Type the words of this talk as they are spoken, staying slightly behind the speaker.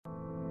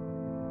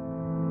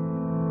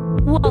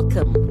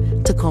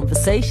Welcome to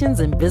Conversations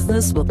in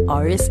Business with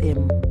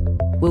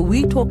RSM, where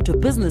we talk to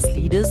business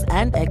leaders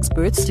and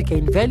experts to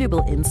gain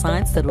valuable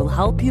insights that will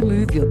help you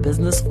move your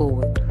business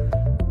forward.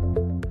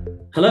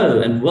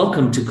 Hello and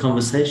welcome to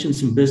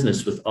Conversations in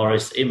Business with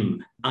RSM.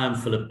 I'm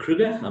Philip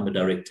Kruger. I'm a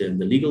director in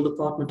the legal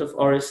department of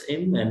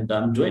RSM, and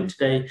I'm joined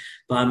today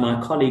by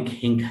my colleague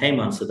Henk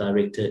Heymans, a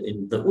director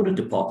in the audit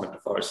department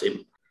of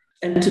RSM.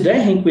 And today,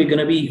 Henk, we're going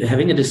to be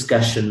having a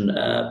discussion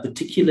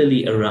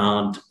particularly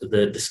around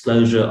the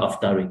disclosure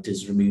of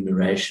directors'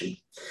 remuneration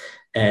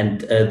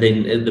and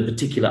then the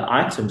particular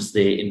items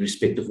there in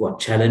respect of what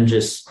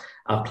challenges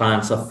our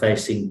clients are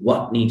facing,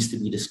 what needs to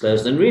be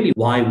disclosed, and really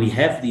why we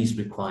have these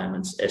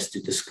requirements as to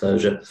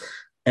disclosure.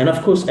 And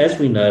of course, as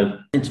we know,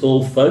 it's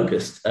all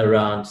focused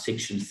around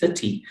Section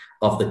 30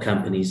 of the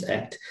Companies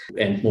Act,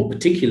 and more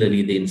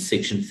particularly then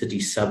Section 30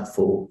 Sub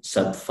 4,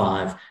 Sub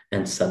 5,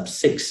 and Sub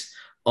 6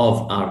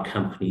 of our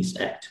Companies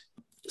Act.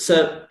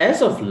 So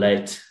as of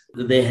late,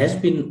 there has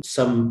been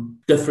some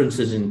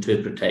differences in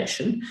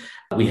interpretation.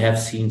 We have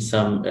seen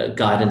some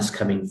guidance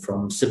coming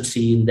from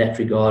SIPC in that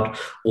regard,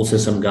 also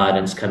some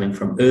guidance coming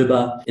from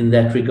IRBA in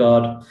that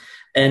regard.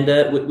 And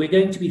we're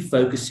going to be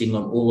focusing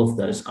on all of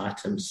those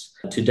items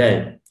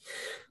today.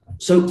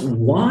 So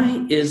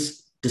why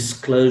is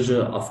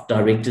disclosure of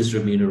directors'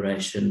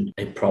 remuneration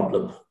a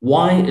problem?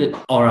 Why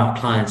are our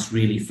clients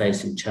really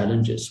facing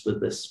challenges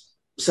with this?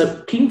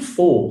 So King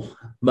 4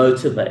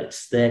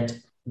 motivates that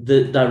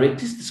the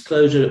director's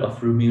disclosure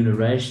of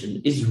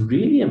remuneration is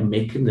really a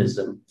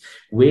mechanism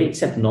where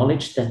it's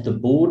acknowledged that the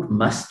board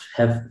must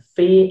have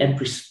fair and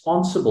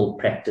responsible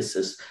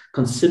practices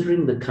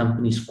considering the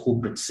company's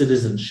corporate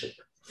citizenship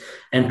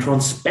and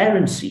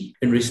transparency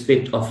in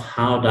respect of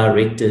how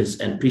directors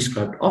and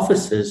prescribed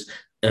officers'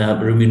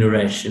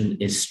 remuneration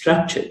is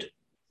structured.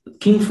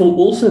 King 4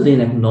 also then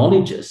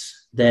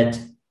acknowledges that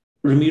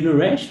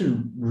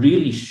remuneration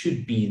really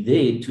should be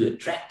there to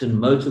attract and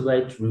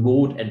motivate,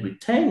 reward, and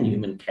retain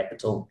human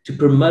capital, to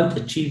promote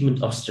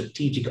achievement of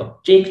strategic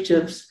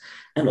objectives,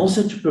 and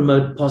also to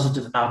promote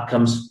positive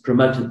outcomes,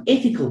 promote an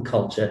ethical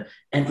culture,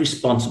 and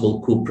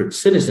responsible corporate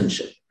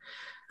citizenship.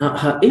 Now,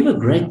 however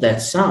great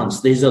that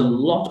sounds, there's a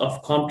lot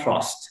of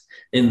contrast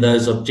in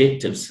those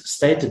objectives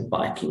stated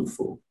by King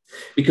 4.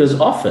 Because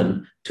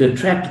often to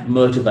attract,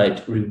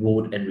 motivate,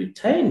 reward, and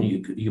retain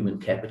human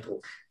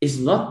capital is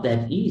not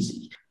that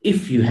easy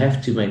if you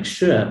have to make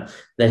sure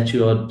that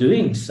you are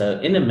doing so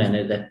in a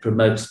manner that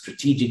promotes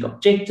strategic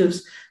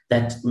objectives,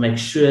 that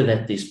makes sure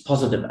that there's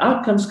positive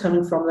outcomes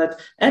coming from that,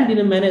 and in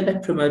a manner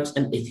that promotes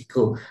an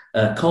ethical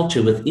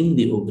culture within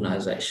the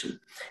organization.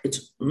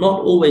 It's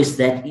not always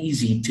that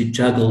easy to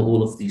juggle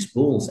all of these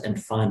balls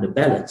and find a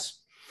balance.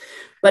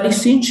 But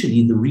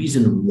essentially, the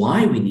reason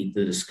why we need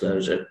the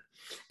disclosure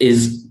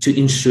is to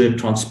ensure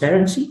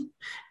transparency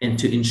and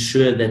to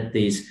ensure that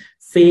there's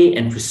fair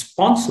and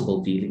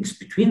responsible dealings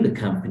between the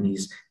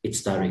companies,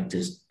 its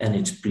directors, and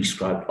its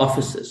prescribed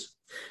officers.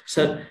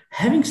 So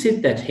having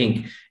said that,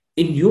 Henk,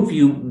 in your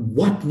view,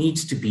 what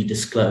needs to be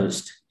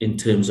disclosed in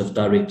terms of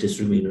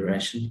directors'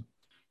 remuneration?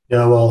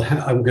 Yeah, well,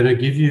 I'm going to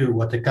give you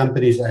what the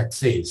Companies Act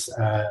says.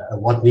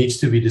 What needs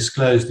to be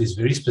disclosed is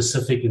very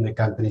specific in the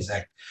Companies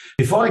Act.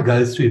 Before I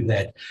go through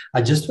that,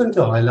 I just want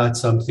to highlight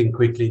something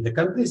quickly. The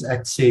Companies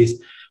Act says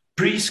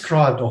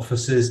prescribed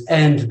officers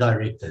and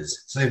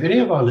directors. So if any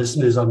of our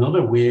listeners are not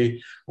aware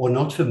or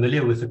not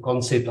familiar with the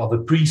concept of a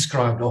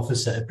prescribed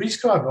officer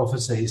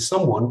is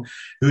someone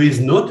who is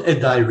not a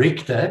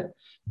director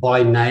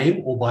by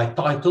name or by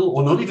title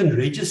or not even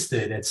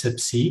registered at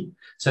SIPC,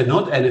 so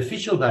not an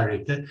official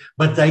director,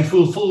 but they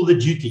fulfill the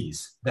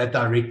duties that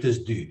directors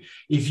do.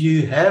 If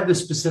you have a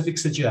specific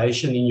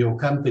situation in your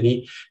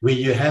company where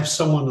you have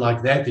someone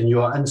like that and you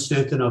are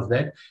uncertain of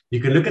that, you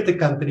can look at the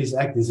Companies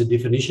Act. There's a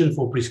definition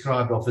for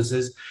prescribed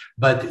officers,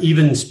 but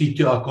even speak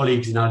to our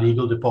colleagues in our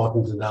legal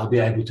department and they'll be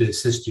able to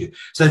assist you.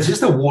 So it's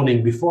just a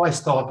warning before I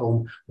start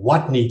on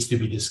what needs to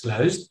be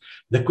disclosed.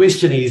 The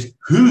question is,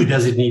 who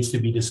does it need to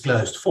be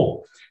disclosed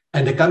for?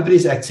 And the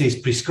Companies Act says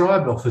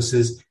prescribed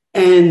officers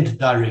and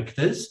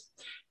directors.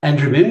 And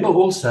remember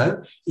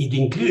also, it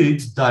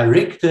includes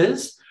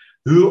directors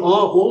who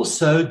are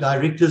also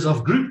directors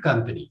of group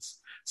companies.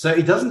 So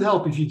it doesn't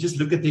help if you just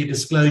look at their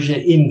disclosure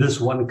in this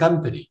one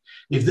company.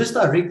 If this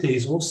director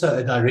is also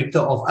a director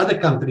of other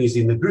companies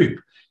in the group,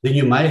 then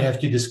you may have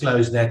to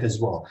disclose that as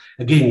well.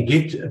 Again,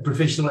 get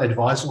professional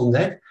advice on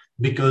that,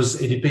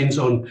 because it depends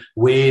on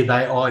where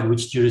they are, in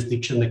which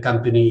jurisdiction the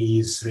company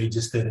is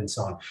registered and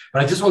so on.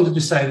 But I just wanted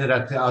to say that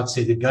at the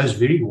outset, it goes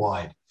very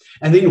wide.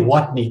 And then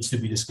what needs to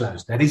be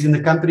disclosed? That is in the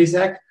Companies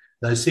Act.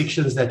 Those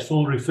sections that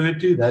Phil referred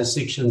to, those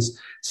sections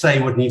say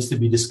what needs to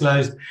be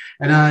disclosed.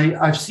 And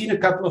I've seen a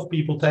couple of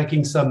people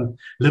taking some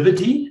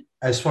liberty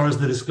as far as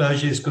the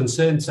disclosure is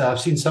concerned. So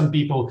I've seen some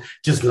people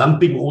just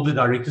lumping all the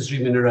directors'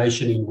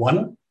 remuneration in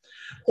one,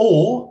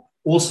 or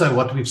also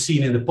what we've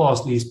seen in the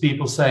past is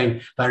people saying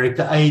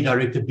Director A,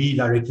 Director B,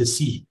 Director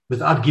C,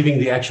 without giving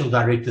the actual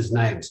directors'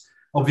 names.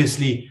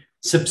 Obviously,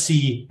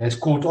 SIPC has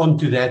caught on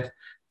to that,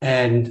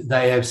 and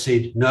they have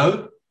said,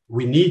 no,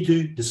 we need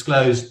to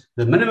disclose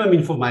the minimum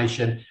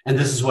information, and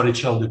this is what it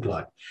shall look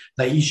like.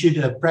 They issued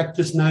a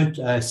practice note,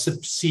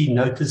 SIPC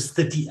Notice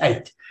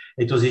 38.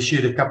 It was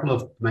issued a couple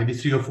of, maybe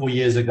 3 or 4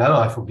 years ago,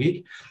 I forget,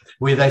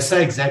 where they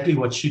say exactly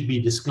what should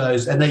be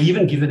disclosed, and they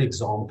even give an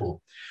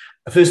example.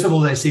 First of all,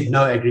 they said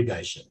no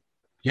aggregation.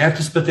 You have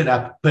to split it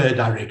up per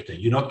director.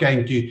 You're not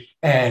going to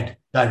add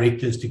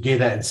directors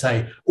together and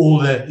say all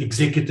the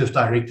executive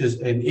directors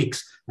in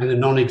X and the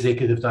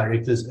non-executive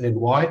directors in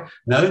Y.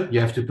 No, you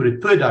have to put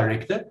it per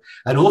director.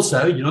 And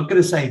also, you're not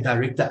going to say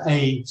Director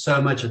A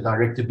so much and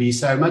Director B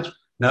so much.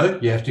 No,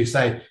 you have to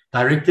say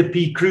Director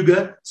P.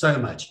 Kruger so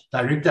much,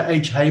 Director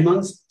H.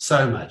 Heymans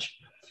so much.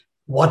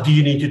 What do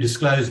you need to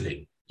disclose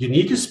then? You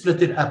need to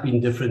split it up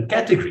in different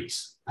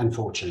categories,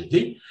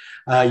 unfortunately.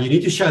 You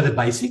need to show the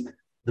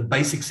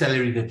basic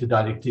salary that the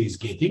director is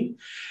getting.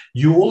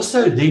 You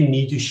also then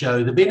need to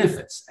show the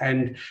benefits,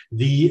 and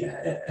the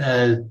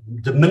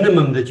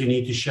minimum that you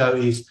need to show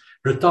is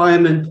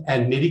retirement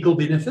and medical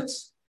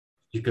benefits.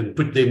 You can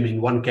put them in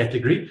one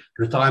category,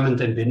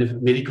 retirement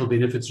and medical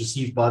benefits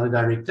received by the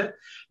director.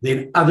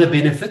 Then other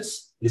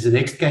benefits is the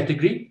next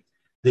category.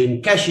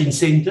 Then cash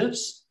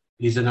incentives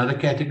is another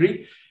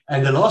category.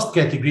 And the last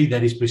category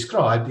that is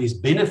prescribed is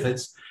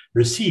benefits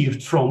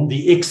received from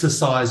the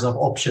exercise of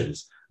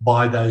options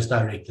by those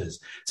directors.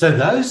 So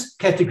those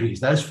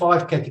categories, those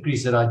 5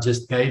 categories that I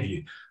just gave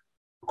you,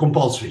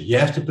 compulsory. You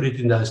have to put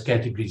it in those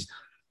categories.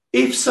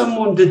 If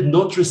someone did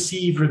not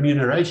receive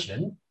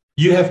remuneration,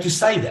 you have to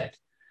say that.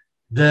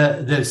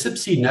 The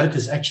SIPC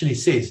notice actually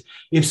says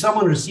if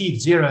someone received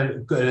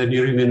zero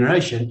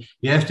remuneration,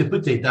 you have to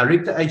put there,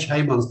 Director H.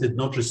 Heymans did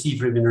not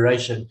receive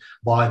remuneration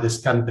by this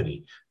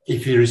company.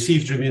 If he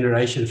received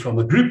remuneration from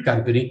a group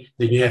company,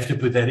 then you have to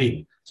put that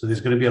in. So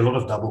there's going to be a lot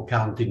of double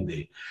counting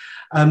there.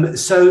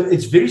 So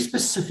it's very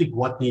specific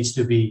what needs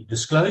to be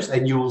disclosed,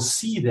 and you will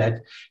see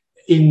that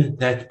in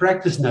that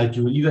practice note,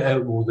 you will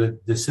even, or the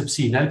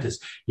SIPC notice,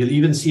 you'll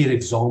even see an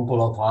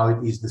example of how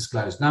it is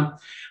disclosed. Now,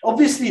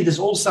 obviously, this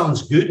all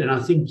sounds good, and I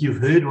think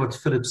you've heard what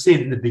Philip said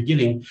in the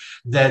beginning,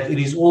 that it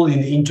is all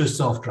in the interest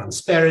of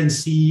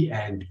transparency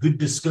and good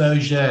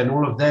disclosure and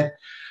all of that.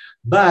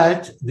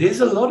 But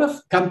there's a lot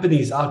of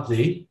companies out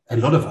there, a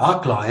lot of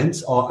our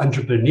clients are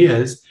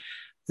entrepreneurs.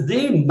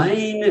 Their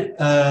main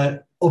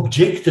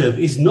objective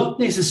is not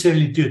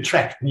necessarily to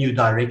attract new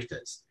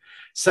directors.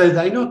 So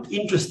they're not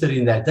interested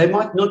in that. They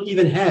might not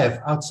even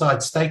have outside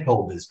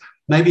stakeholders.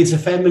 Maybe it's a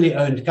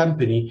family-owned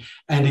company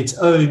and it's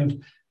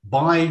owned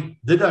by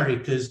the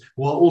directors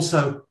who are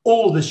also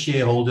all the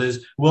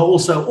shareholders, who are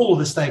also all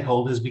the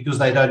stakeholders because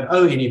they don't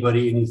owe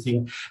anybody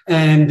anything,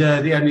 and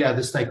the only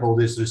other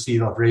stakeholders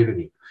receive of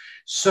revenue.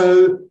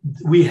 So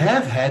we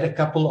have had a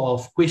couple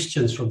of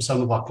questions from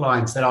some of our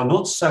clients that are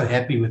not so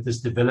happy with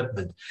this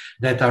development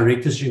that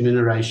directors'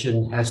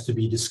 remuneration has to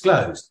be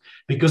disclosed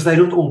because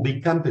they're not all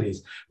big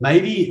companies.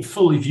 Maybe,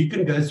 Phil, if you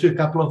can go through a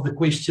couple of the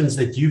questions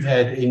that you've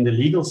had in the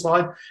legal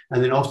side,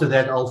 and then after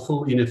that, I'll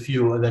fill in a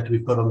few that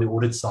we've got on the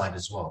audit side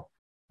as well.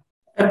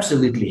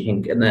 Absolutely,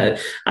 Henk. And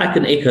I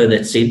can echo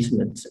that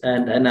sentiment.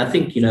 And I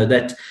think,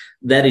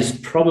 that is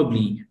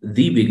probably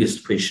the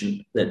biggest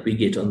question that we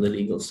get on the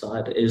legal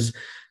side is,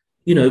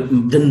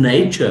 the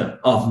nature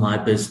of my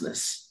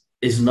business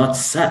is not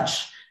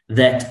such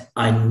that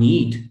I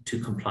need to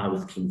comply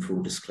with King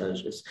full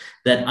disclosures,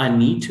 that I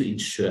need to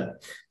ensure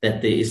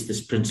that there is this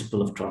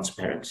principle of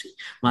transparency.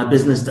 My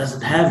business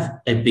doesn't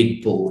have a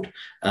big board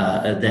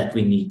that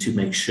we need to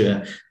make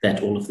sure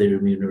that all of their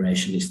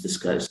remuneration is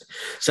disclosed.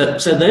 So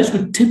those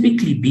would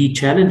typically be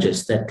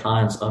challenges that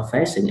clients are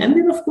facing. And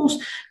then, of course,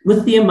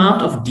 with the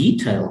amount of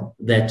detail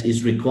that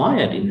is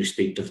required in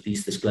respect of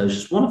these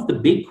disclosures, one of the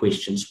big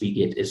questions we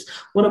get is,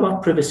 what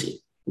about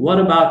privacy? What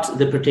about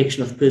the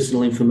Protection of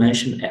Personal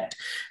Information Act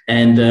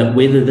and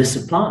whether this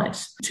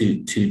applies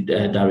to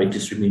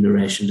directors'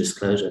 remuneration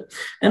disclosure?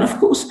 And of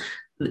course,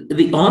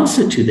 the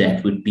answer to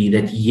that would be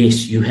that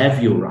yes, you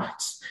have your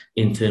rights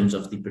in terms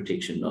of the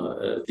protection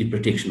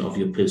of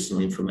your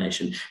personal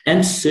information,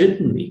 and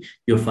certainly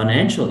your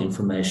financial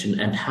information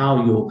and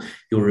how your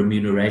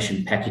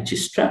remuneration package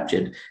is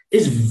structured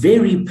is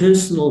very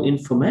personal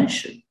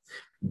information.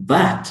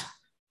 But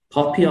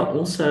POPIA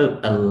also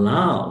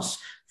allows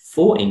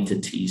for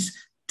entities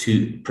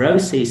to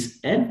process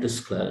and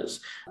disclose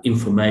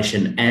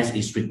information as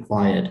is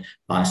required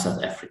by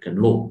South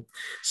African law.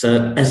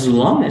 So as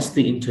long as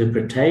the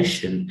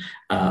interpretation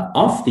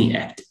of the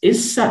Act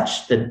is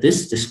such that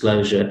this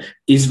disclosure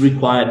is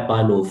required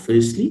by law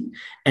firstly,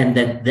 and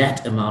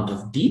that amount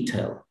of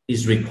detail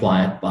is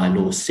required by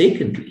law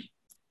secondly,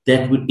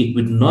 it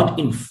would not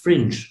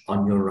infringe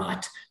on your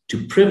right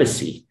to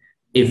privacy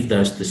if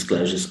those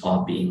disclosures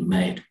are being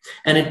made.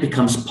 And it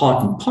becomes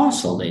part and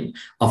parcel then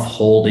of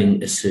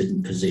holding a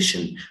certain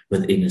position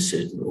within a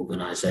certain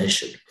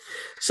organization.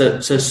 So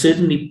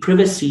certainly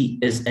privacy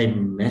is a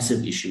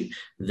massive issue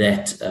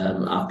that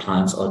our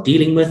clients are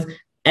dealing with.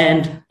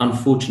 And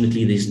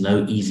unfortunately, there's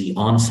no easy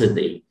answer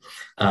there.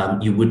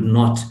 You would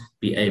not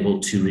be able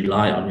to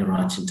rely on your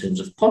rights in terms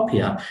of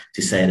POPIA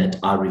to say that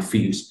I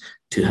refuse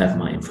to have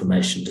my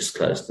information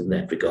disclosed in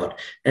that regard,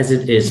 as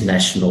it is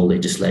national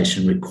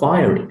legislation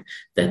requiring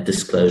that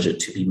disclosure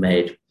to be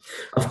made.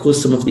 Of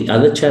course, some of the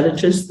other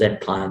challenges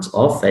that clients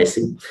are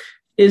facing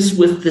is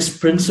with this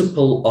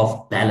principle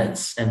of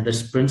balance and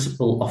this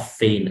principle of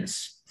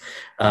fairness.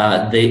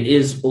 There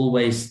is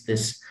always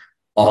this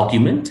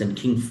argument, and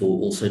King 4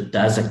 also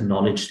does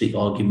acknowledge the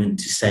argument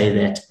to say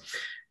that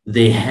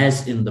there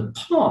has in the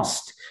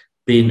past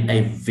been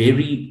a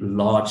very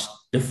large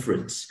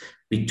difference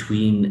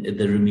between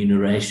the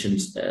remuneration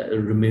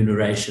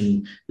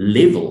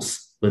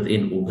levels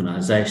within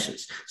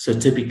organizations. So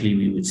typically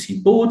we would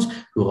see boards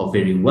who are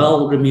very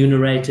well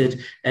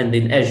remunerated, and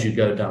then as you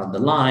go down the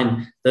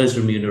line, those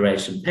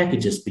remuneration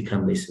packages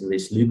become less and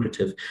less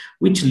lucrative,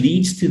 which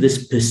leads to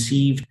this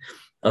perceived,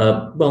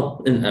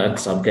 in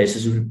some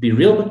cases it would be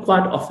real, but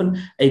quite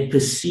often a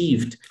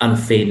perceived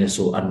unfairness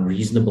or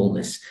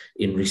unreasonableness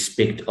in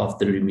respect of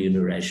the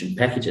remuneration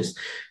packages.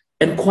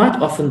 And quite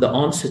often the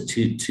answer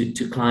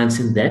to clients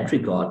in that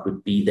regard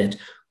would be that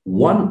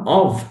one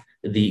of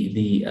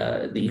the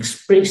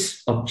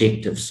express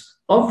objectives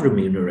of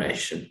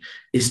remuneration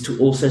is to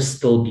also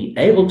still be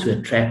able to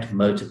attract,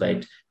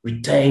 motivate,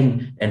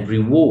 retain, and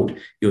reward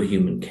your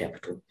human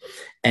capital.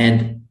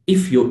 And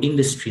if your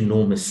industry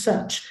norm is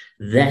such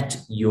that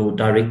your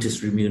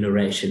director's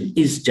remuneration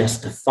is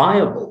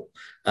justifiable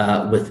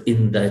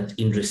within that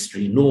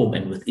industry norm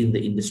and within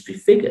the industry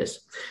figures,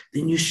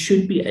 then you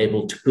should be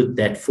able to put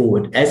that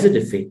forward as a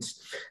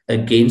defense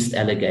against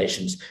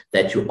allegations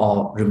that you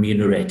are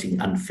remunerating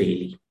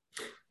unfairly.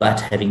 But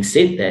having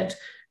said that,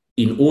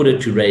 in order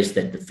to raise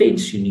that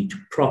defense, you need to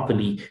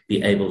properly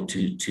be able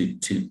to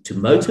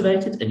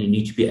motivate it, and you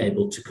need to be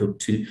able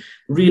to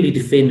really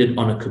defend it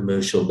on a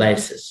commercial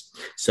basis.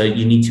 So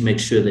you need to make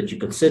sure that you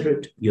consider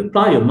it, you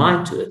apply your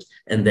mind to it,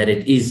 and that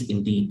it is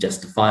indeed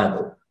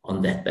justifiable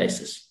on that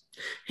basis.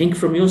 Henk,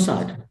 from your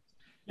side.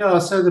 Yeah,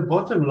 so the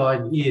bottom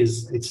line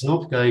is it's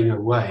not going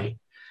away.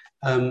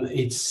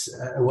 It's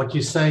what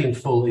you're saying,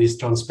 Phil, is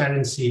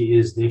transparency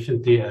is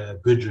definitely a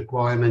good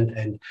requirement,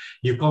 and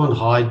you can't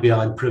hide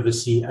behind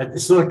privacy.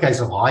 It's not a case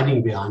of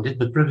hiding behind it,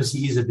 but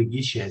privacy is a big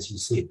issue, as you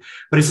said.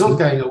 But it's not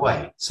going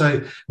away.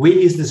 So where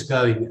is this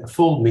going?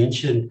 Phil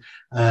mentioned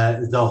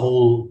the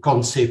whole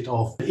concept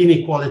of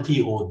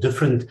inequality or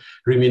different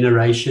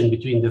remuneration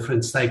between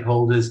different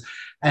stakeholders.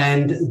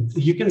 And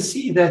you can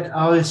see that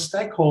our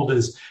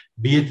stakeholders,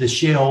 be it the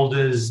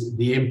shareholders,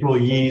 the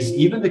employees,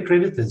 even the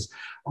creditors,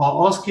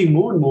 are asking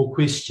more and more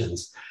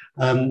questions.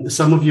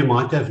 Some of you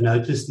might have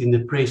noticed in the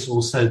press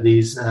also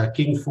there's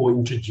King 4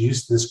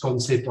 introduced this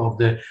concept of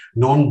the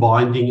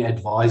non-binding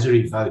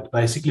advisory vote.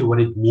 Basically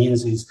what it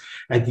means is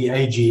at the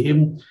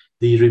AGM,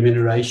 the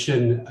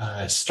remuneration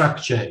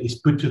structure is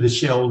put to the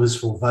shareholders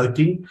for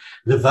voting.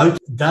 The vote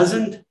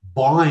doesn't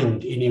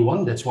bind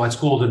anyone. That's why it's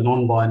called a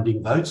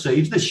non-binding vote. So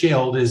if the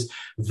shareholders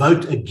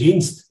vote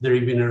against the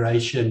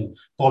remuneration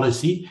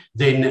policy,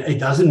 then it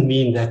doesn't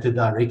mean that the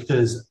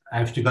directors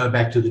have to go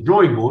back to the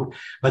drawing board.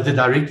 But the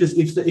directors,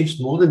 if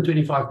more than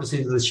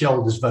 25% of the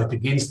shareholders vote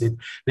against it,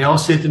 there are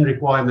certain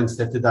requirements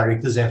that the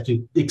directors have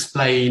to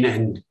explain,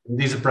 and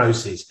there's a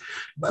process.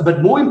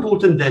 But more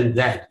important than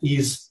that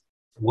is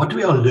what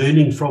we are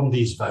learning from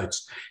these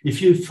votes.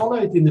 If you follow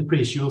it in the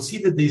press, you'll see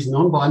that these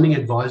non-binding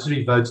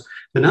advisory votes,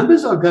 the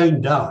numbers are going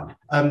down.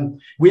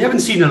 We haven't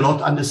seen a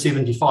lot under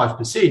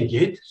 75%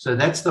 yet, so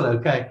that's still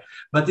okay.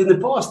 But in the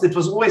past, it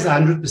was always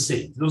 100%.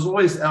 It was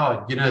always,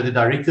 the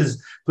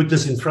directors put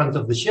this in front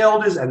of the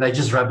shareholders and they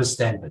just rubber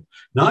stamp it.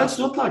 Now it's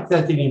not like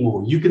that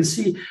anymore. You can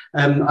see,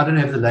 I don't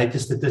have the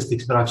latest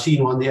statistics, but I've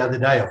seen one the other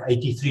day of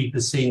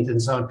 83%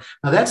 and so on.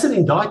 Now that's an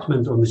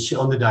indictment on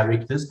the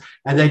directors,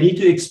 and they need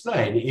to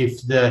explain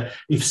if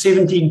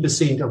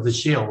 17% of the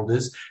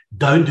shareholders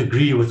don't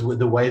agree with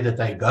the way that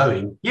they're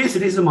going. Yes,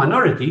 it is a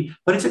minority,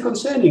 but it's a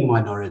concerning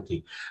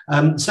minority.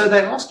 So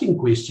they're asking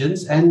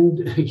questions, and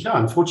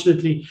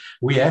unfortunately,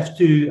 we have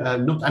to,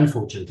 not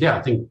unfortunately,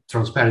 I think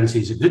transparency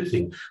is a good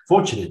thing.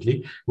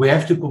 Fortunately, we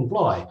have to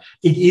comply.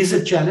 It is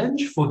a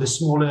challenge for the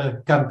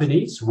smaller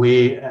companies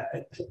where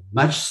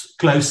much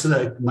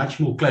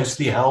more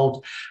closely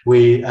held,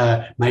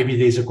 where maybe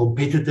there's a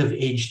competitive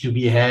edge to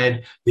be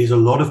had. There's a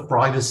lot of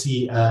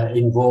privacy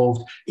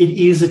involved. It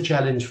is a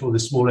challenge for the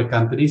smaller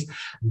companies,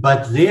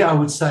 but there I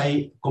would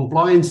say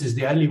compliance is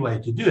the only way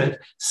to do it.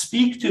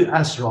 Speak to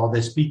us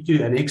rather, speak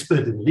to an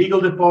expert in the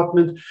legal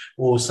department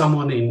or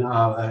someone in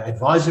our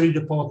advisory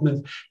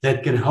department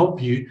that can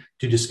help you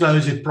to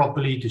disclose it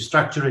properly, to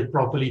structure it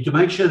properly, to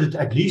make sure that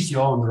at least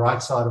you're on the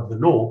right side of the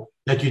law,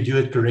 that you do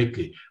it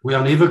correctly. We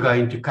are never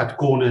going to cut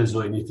corners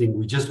or anything.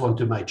 We just want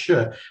to make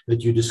sure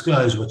that you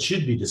disclose what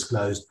should be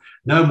disclosed,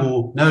 no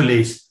more, no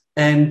less,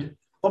 and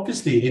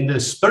obviously in the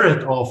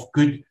spirit of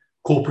good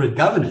corporate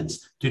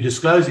governance, to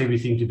disclose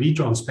everything, to be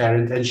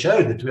transparent and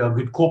show that we are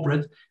good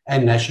corporate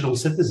and national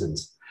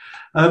citizens.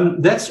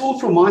 That's all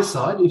from my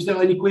side. If there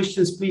are any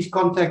questions, please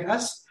contact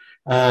us.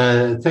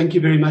 Thank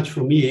you very much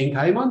from me, Henk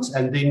Heymans,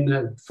 and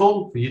then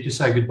Phil, for you to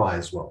say goodbye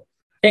as well.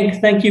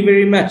 Henk, thank you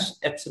very much.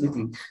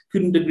 Absolutely.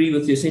 Couldn't agree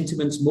with your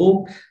sentiments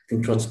more. I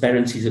think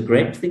transparency is a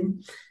great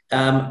thing.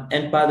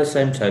 And by the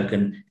same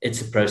token,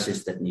 it's a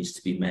process that needs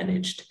to be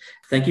managed.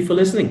 Thank you for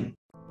listening.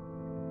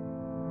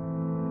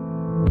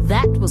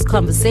 That was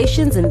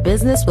Conversations in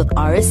Business with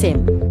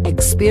RSM.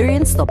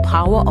 Experience the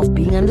power of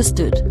being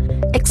understood.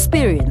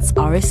 Experience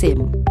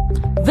RSM.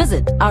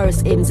 Visit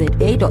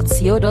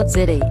rsmza.co.za